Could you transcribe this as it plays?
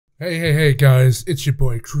Hey guys, it's your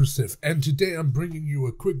boy Crucive, and today I'm bringing you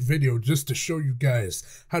a quick video just to show you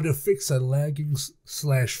guys how to fix a lagging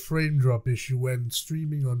slash frame drop issue when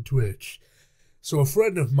streaming on Twitch. So a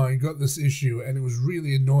friend of mine got this issue and it was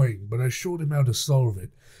really annoying, but I showed him how to solve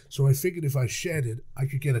it. So I figured if I shared it, I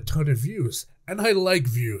could get a ton of views, and I like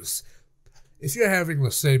views. If you're having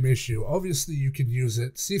the same issue, obviously you can use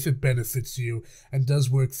it, see if it benefits you and does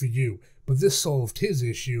work for you. But this solved his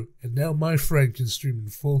issue, and now my friend can stream in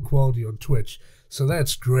full quality on Twitch, so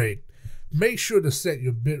that's great. Make sure to set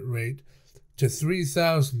your bitrate to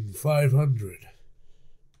 3,500.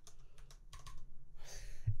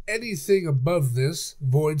 Anything above this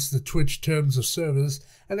voids the Twitch terms of service,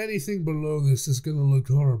 and anything below this is going to look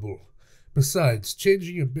horrible. Besides,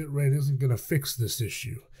 changing your bitrate isn't going to fix this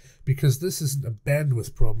issue, because this isn't a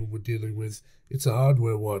bandwidth problem we're dealing with, it's a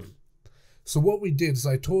hardware one. So what we did is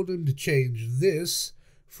I told him to change this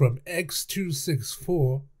from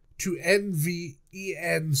X264 to NVENC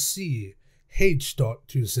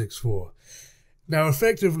H.264. Now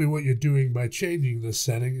effectively what you're doing by changing this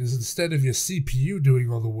setting is instead of your CPU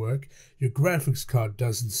doing all the work, your graphics card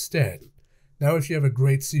does instead. Now if you have a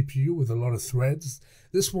great CPU with a lot of threads,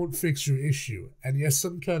 this won't fix your issue, and you have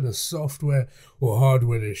some kind of software or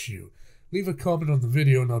hardware issue. Leave a comment on the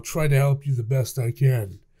video and I'll try to help you the best I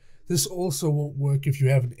can. This also won't work if you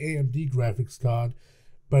have an AMD graphics card,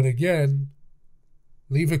 but again,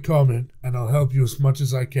 leave a comment and I'll help you as much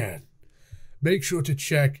as I can. Make sure to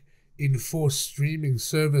check Enforced Streaming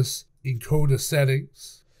Service encoder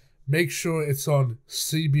settings. Make sure it's on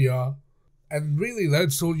CBR, and really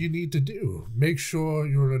that's all you need to do. Make sure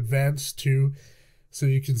you're on advanced too, so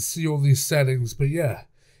you can see all these settings. But yeah,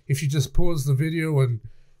 if you just pause the video and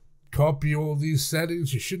copy all these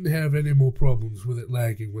settings, you shouldn't have any more problems with it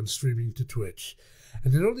lagging when streaming to Twitch.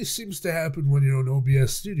 And it only seems to happen when you're on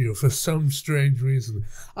OBS Studio for some strange reason.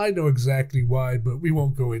 I know exactly why, but we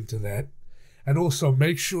won't go into that. And also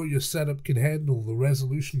make sure your setup can handle the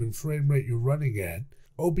resolution and frame rate you're running at.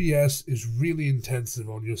 OBS is really intensive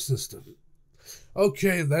on your system.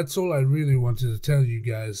 Okay, that's all I really wanted to tell you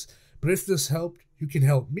guys. But if this helped, you can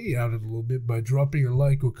help me out a little bit by dropping a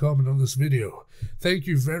like or comment on this video. Thank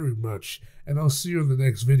you very much, and I'll see you in the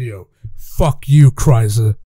next video. Fuck you, Chrysler.